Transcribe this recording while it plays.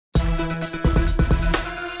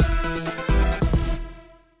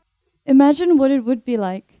Imagine what it would be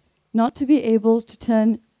like not to be able to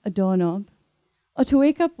turn a doorknob, or to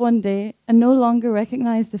wake up one day and no longer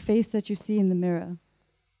recognize the face that you see in the mirror.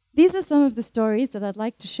 These are some of the stories that I'd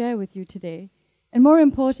like to share with you today, and more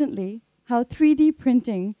importantly, how 3D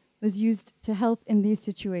printing was used to help in these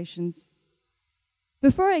situations.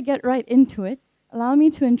 Before I get right into it, allow me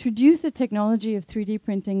to introduce the technology of 3D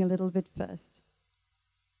printing a little bit first.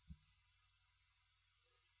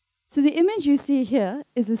 So the image you see here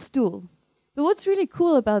is a stool. But what's really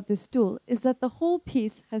cool about this stool is that the whole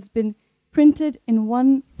piece has been printed in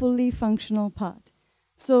one fully functional part.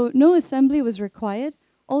 So no assembly was required.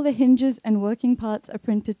 All the hinges and working parts are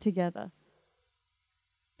printed together.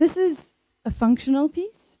 This is a functional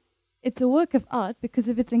piece. It's a work of art because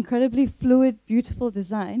of its incredibly fluid, beautiful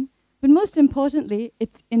design, but most importantly,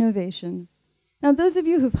 it's innovation. Now, those of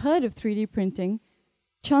you who've heard of 3D printing,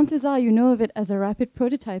 chances are you know of it as a rapid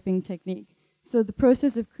prototyping technique. So the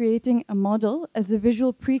process of creating a model as a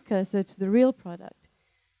visual precursor to the real product.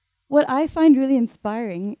 What I find really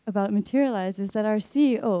inspiring about Materialise is that our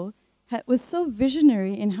CEO was so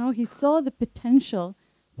visionary in how he saw the potential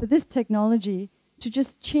for this technology to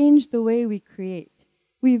just change the way we create.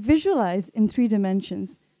 We visualize in 3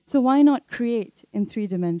 dimensions, so why not create in 3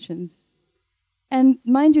 dimensions? And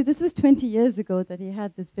mind you, this was 20 years ago that he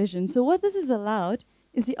had this vision. So what this has allowed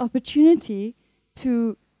is the opportunity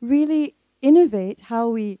to really innovate how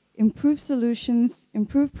we improve solutions,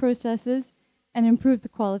 improve processes, and improve the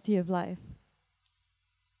quality of life.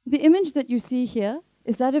 The image that you see here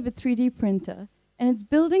is that of a 3D printer, and it's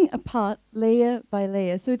building a part layer by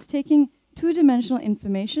layer. So it's taking 2-dimensional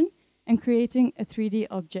information and creating a 3D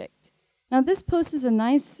object. Now this poses a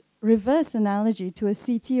nice reverse analogy to a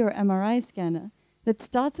CT or MRI scanner that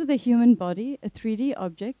starts with a human body, a 3D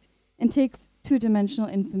object, and takes 2-dimensional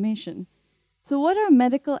information. So what our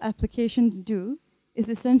medical applications do is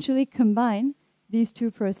essentially combine these 2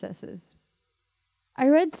 processes. I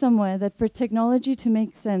read somewhere that for technology to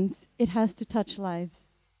make sense, it has to touch lives.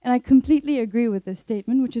 And I completely agree with this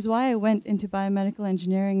statement, which is why I went into biomedical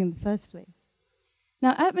engineering in the first place.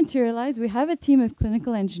 Now at Materialise, we have a team of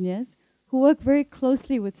clinical engineers who work very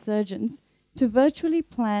closely with surgeons to virtually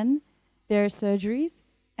plan their surgeries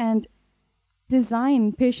and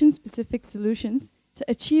design patient-specific solutions to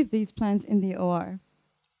achieve these plans in the OR.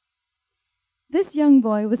 This young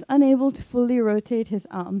boy was unable to fully rotate his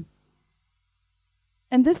arm.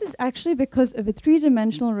 And this is actually because of a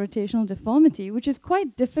 3-dimensional rotational deformity, which is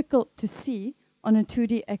quite difficult to see on a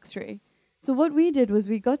 2D X-ray. So what we did was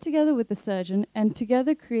we got together with the surgeon and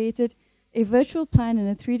together created a virtual plan in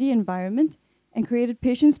a 3D environment and created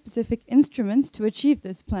patient-specific instruments to achieve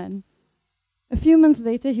this plan. A few months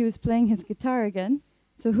later, he was playing his guitar again,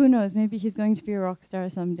 so who knows, maybe he's going to be a rock star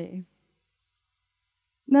someday.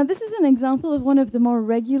 Now, this is an example of one of the more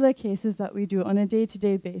regular cases that we do on a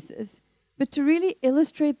day-to-day basis. But to really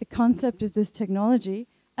illustrate the concept of this technology,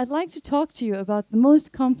 I'd like to talk to you about the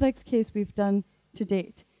most complex case we've done to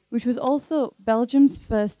date, which was also Belgium's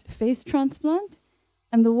first face transplant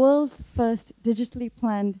and the world's first digitally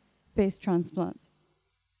planned face transplant.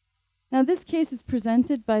 Now, this case is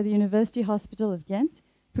presented by the University Hospital of Ghent.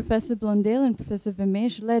 Professor Blondel and Professor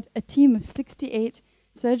Vermeersch led a team of 68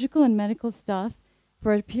 surgical and medical staff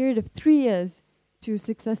for a period of 3 years to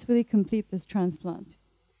successfully complete this transplant.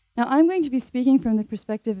 Now, I'm going to be speaking from the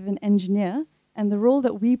perspective of an engineer and the role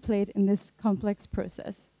that we played in this complex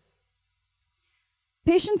process.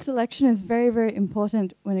 Patient selection is very, very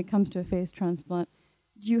important when it comes to a face transplant.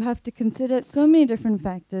 You have to consider so many different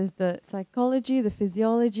factors: the psychology, the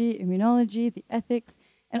physiology, immunology, the ethics,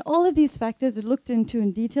 and all of these factors are looked into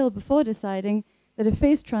in detail before deciding that a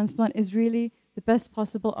face transplant is really the best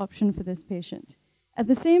possible option for this patient. At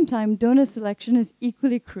the same time, donor selection is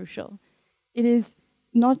equally crucial. It is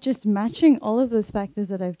not just matching all of those factors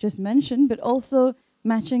that I've just mentioned, but also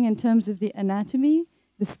matching in terms of the anatomy,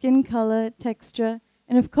 the skin color, texture,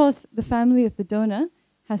 and of course, the family of the donor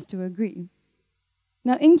has to agree.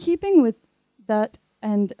 Now, in keeping with that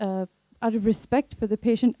and out of respect for the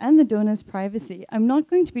patient and the donor's privacy, I'm not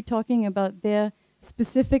going to be talking about their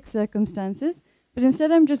specific circumstances, but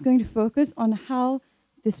instead I'm just going to focus on how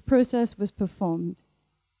this process was performed.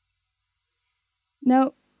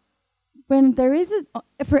 Now, when there is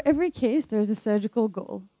for every case, there's a surgical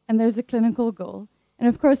goal and there's a clinical goal. And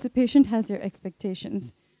of course, the patient has their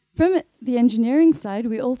expectations. From the engineering side,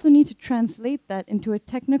 we also need to translate that into a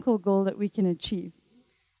technical goal that we can achieve.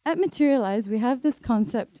 At Materialise, we have this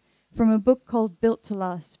concept from a book called Built to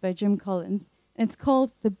Last by Jim Collins. And it's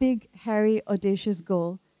called The Big, Hairy, Audacious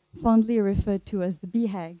Goal, fondly referred to as the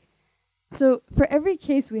BHAG. So for every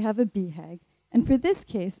case, we have a BHAG. And for this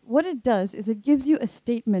case, what it does is it gives you a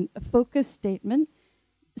statement, a focused statement,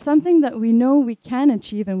 something that we know we can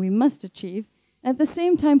achieve and we must achieve, and at the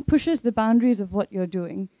same time pushes the boundaries of what you're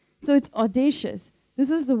doing. So it's audacious. This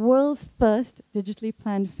was the world's first digitally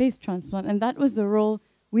planned face transplant, and that was the role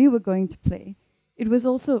we were going to play. It was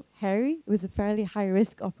also hairy, it was a fairly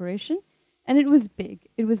high-risk operation, and it was big.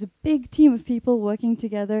 It was a big team of people working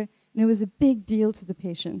together, and it was a big deal to the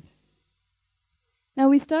patient. Now,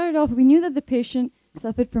 we started off, we knew that the patient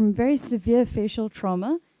suffered from very severe facial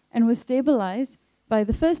trauma and was stabilized by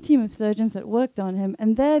the first team of surgeons that worked on him,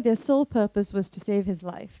 and their sole purpose was to save his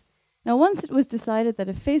life. Now, once it was decided that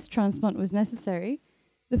a face transplant was necessary,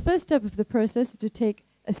 the first step of the process is to take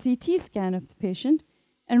a CT scan of the patient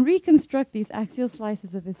and reconstruct these axial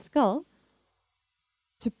slices of his skull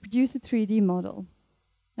to produce a 3D model.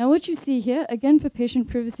 Now, what you see here, again for patient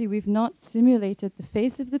privacy, we've not simulated the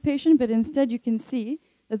face of the patient, but instead you can see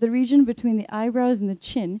that the region between the eyebrows and the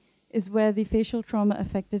chin is where the facial trauma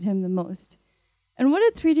affected him the most. And what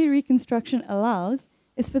a 3D reconstruction allows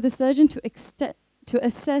is for the surgeon to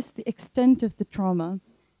assess the extent of the trauma.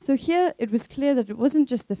 So here it was clear that it wasn't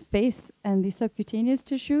just the face and the subcutaneous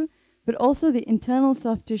tissue, but also the internal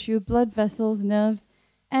soft tissue, blood vessels, nerves,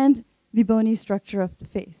 and the bony structure of the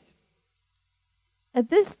face. At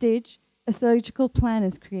this stage, a surgical plan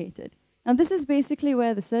is created. Now, this is basically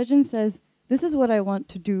where the surgeon says, this is what I want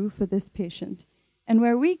to do for this patient. And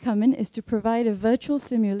where we come in is to provide a virtual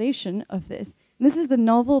simulation of this. And this is the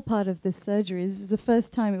novel part of this surgery. This was the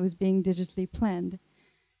first time it was being digitally planned.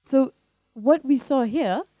 So what we saw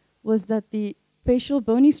here was that the facial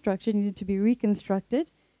bony structure needed to be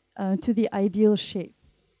reconstructed to the ideal shape.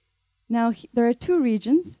 Now, there are two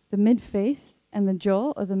regions, the mid-face and the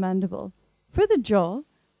jaw or the mandible. For the jaw,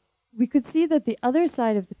 we could see that the other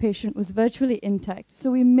side of the patient was virtually intact.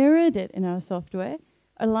 So we mirrored it in our software,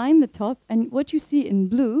 aligned the top, and what you see in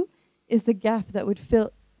blue is the gap that would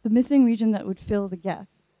fill, the missing region that would fill the gap.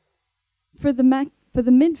 For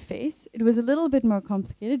the mid-face, it was a little bit more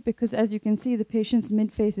complicated because, as you can see, the patient's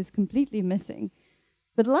mid-face is completely missing.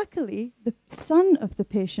 But luckily, the son of the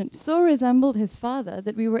patient so resembled his father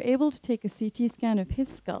that we were able to take a CT scan of his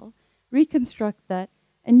skull, reconstruct that,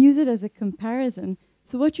 and use it as a comparison.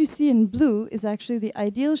 So what you see in blue is actually the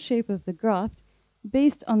ideal shape of the graft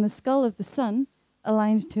based on the skull of the son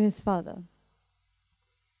aligned to his father.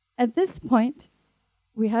 At this point,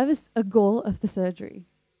 we have a goal of the surgery,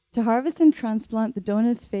 to harvest and transplant the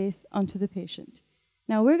donor's face onto the patient.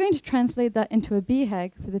 Now we're going to translate that into a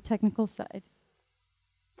BHAG for the technical side.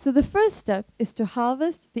 So the first step is to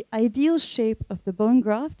harvest the ideal shape of the bone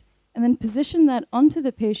graft and then position that onto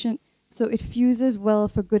the patient so it fuses well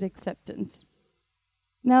for good acceptance.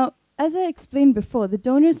 Now, as I explained before, the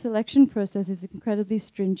donor selection process is incredibly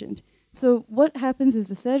stringent. So what happens is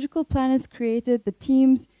the surgical plan is created, the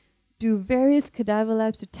teams do various cadaver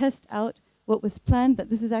labs to test out what was planned, that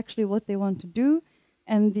this is actually what they want to do,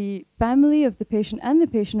 and the family of the patient and the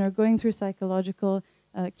patient are going through psychological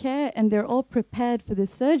care, and they're all prepared for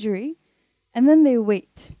this surgery, and then they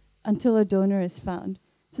wait until a donor is found.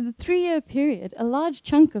 So the 3-year period, a large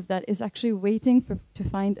chunk of that is actually waiting to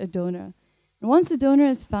find a donor. And once a donor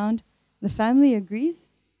is found, the family agrees,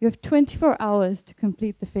 you have 24 hours to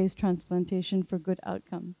complete the face transplantation for good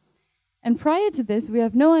outcome. And prior to this, we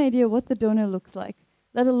have no idea what the donor looks like,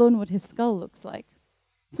 let alone what his skull looks like.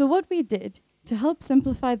 So what we did to help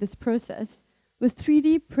simplify this process was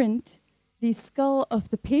 3D print the skull of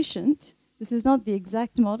the patient. This is not the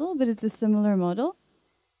exact model, but it's a similar model.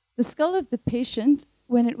 The skull of the patient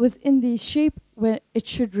when it was in the shape where it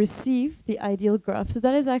should receive the ideal graft. So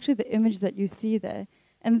that is actually the image that you see there.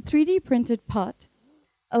 And the 3D printed part,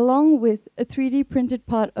 along with a 3D printed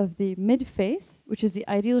part of the mid-face, which is the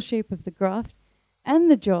ideal shape of the graft,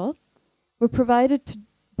 and the jaw, were provided to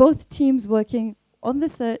both teams working on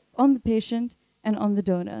the patient and on the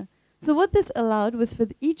donor. So what this allowed was for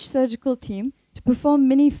each surgical team to perform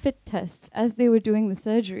mini fit tests as they were doing the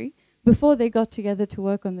surgery before they got together to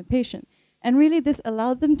work on the patient. And really this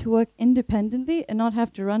allowed them to work independently and not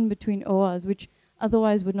have to run between ORs, which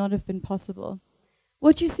otherwise would not have been possible.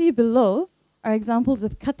 What you see below are examples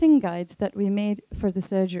of cutting guides that we made for the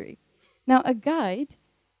surgery. Now a guide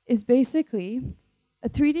is basically a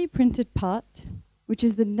 3D printed part, which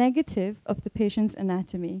is the negative of the patient's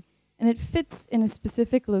anatomy, and it fits in a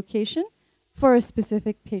specific location for a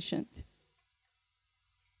specific patient.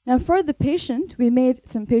 Now for the patient, we made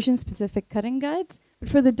some patient-specific cutting guides, but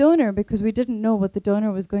for the donor, because we didn't know what the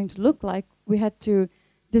donor was going to look like, we had to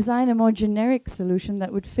design a more generic solution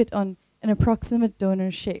that would fit on an approximate donor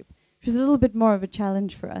shape, which is a little bit more of a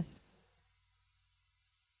challenge for us.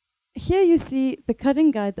 Here you see the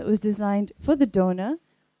cutting guide that was designed for the donor,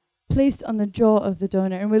 placed on the jaw of the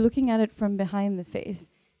donor, and we're looking at it from behind the face.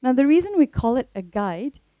 Now, the reason we call it a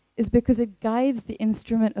guide is because it guides the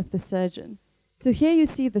instrument of the surgeon. So here you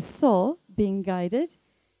see the saw being guided,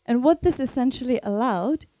 and what this essentially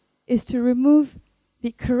allowed is to remove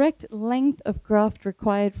the correct length of graft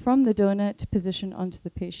required from the donor to position onto the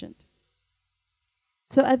patient.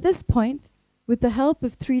 So at this point, with the help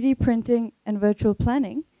of 3D printing and virtual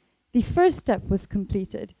planning, the first step was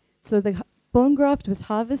completed. So the bone graft was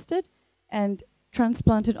harvested and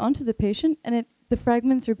transplanted onto the patient, and the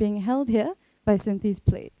fragments are being held here by Synthese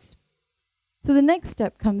plates. So the next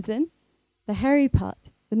step comes in, the hairy part.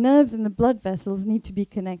 The nerves and the blood vessels need to be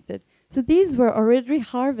connected. So these were already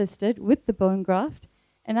harvested with the bone graft,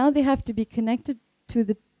 and now they have to be connected to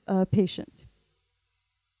the patient.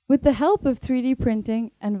 With the help of 3D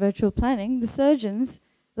printing and virtual planning, the surgeons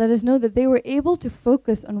let us know that they were able to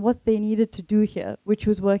focus on what they needed to do here, which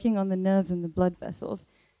was working on the nerves and the blood vessels.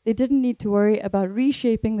 They didn't need to worry about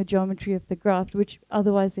reshaping the geometry of the graft, which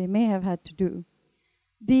otherwise they may have had to do.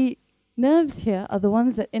 The nerves here are the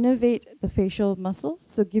ones that innervate the facial muscles,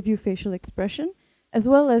 so give you facial expression, as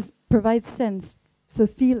well as provide sense, so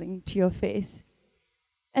feeling to your face.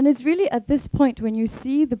 And it's really at this point when you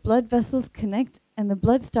see the blood vessels connect and the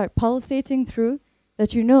blood start pulsating through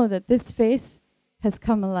that you know that this face has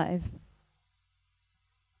come alive.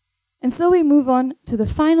 And so we move on to the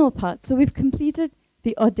final part. So we've completed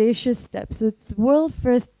the audacious step. So it's world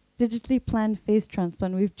first digitally planned face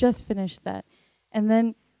transplant. We've just finished that. And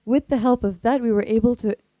then with the help of that, we were able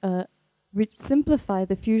to simplify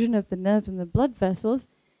the fusion of the nerves and the blood vessels.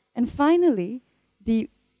 And finally, the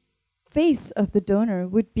face of the donor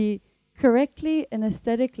would be correctly and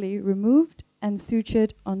aesthetically removed and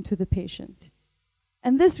sutured onto the patient.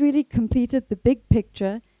 And this really completed the big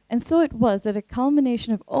picture, and so it was at a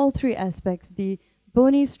culmination of all three aspects, the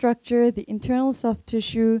bony structure, the internal soft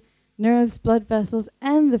tissue, nerves, blood vessels,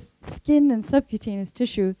 and the skin and subcutaneous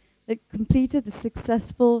tissue that completed the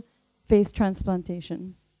successful face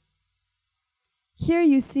transplantation. Here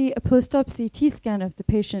you see a post-op CT scan of the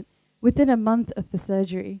patient within a month of the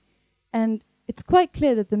surgery. And it's quite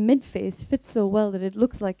clear that the mid-face fits so well that it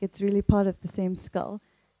looks like it's really part of the same skull.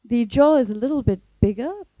 The jaw is a little bit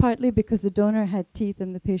bigger, partly because the donor had teeth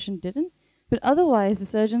and the patient didn't. But otherwise, the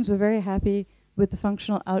surgeons were very happy with the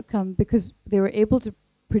functional outcome because they were able to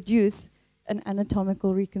produce an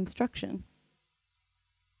anatomical reconstruction.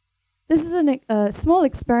 This is a small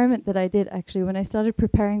experiment that I did actually when I started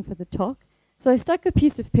preparing for the talk. So I stuck a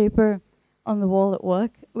piece of paper on the wall at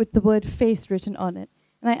work with the word face written on it.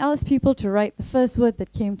 And I asked people to write the first word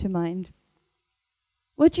that came to mind.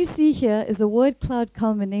 What you see here is a word cloud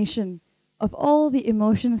culmination of all the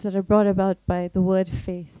emotions that are brought about by the word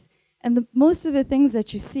face. And most of the things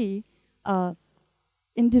that you see are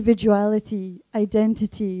individuality,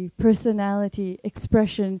 identity, personality,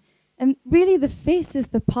 expression. And really the face is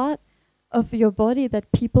the part of your body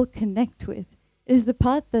that people connect with. It is the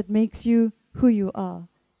part that makes you who you are.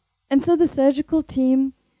 And so the surgical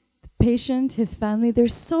team, the patient, his family, they're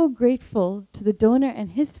so grateful to the donor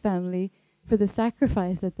and his family for the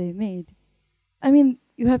sacrifice that they made. I mean,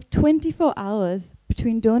 you have 24 hours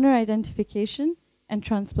between donor identification and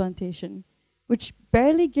transplantation, which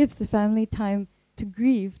barely gives the family time to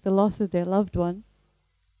grieve the loss of their loved one,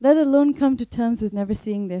 let alone come to terms with never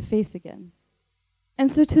seeing their face again.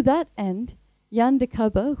 And so to that end, Jan de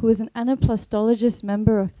Cubbe, who is an anaplastologist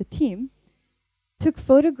member of the team, took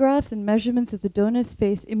photographs and measurements of the donor's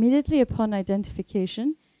face immediately upon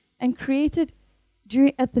identification and created,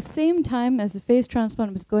 at the same time as the face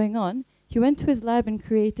transplant was going on, he went to his lab and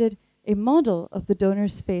created a model of the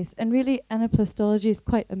donor's face. And really, anaplastology is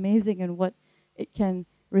quite amazing in what it can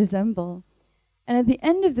resemble. And at the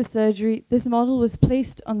end of the surgery, this model was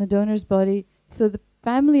placed on the donor's body so the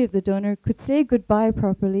family of the donor could say goodbye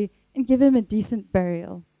properly and give him a decent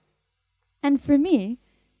burial. And for me,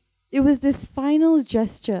 it was this final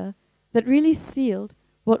gesture that really sealed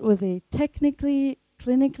what was a technically,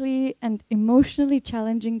 clinically, and emotionally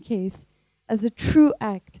challenging case as a true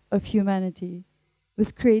act of humanity,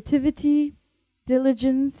 with creativity,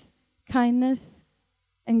 diligence, kindness,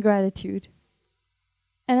 and gratitude.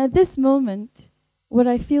 And at this moment, what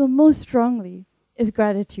I feel most strongly is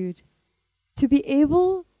gratitude. To be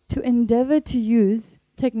able to endeavor to use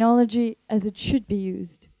technology as it should be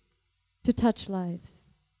used, to touch lives.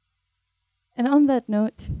 And on that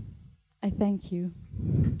note, I thank you.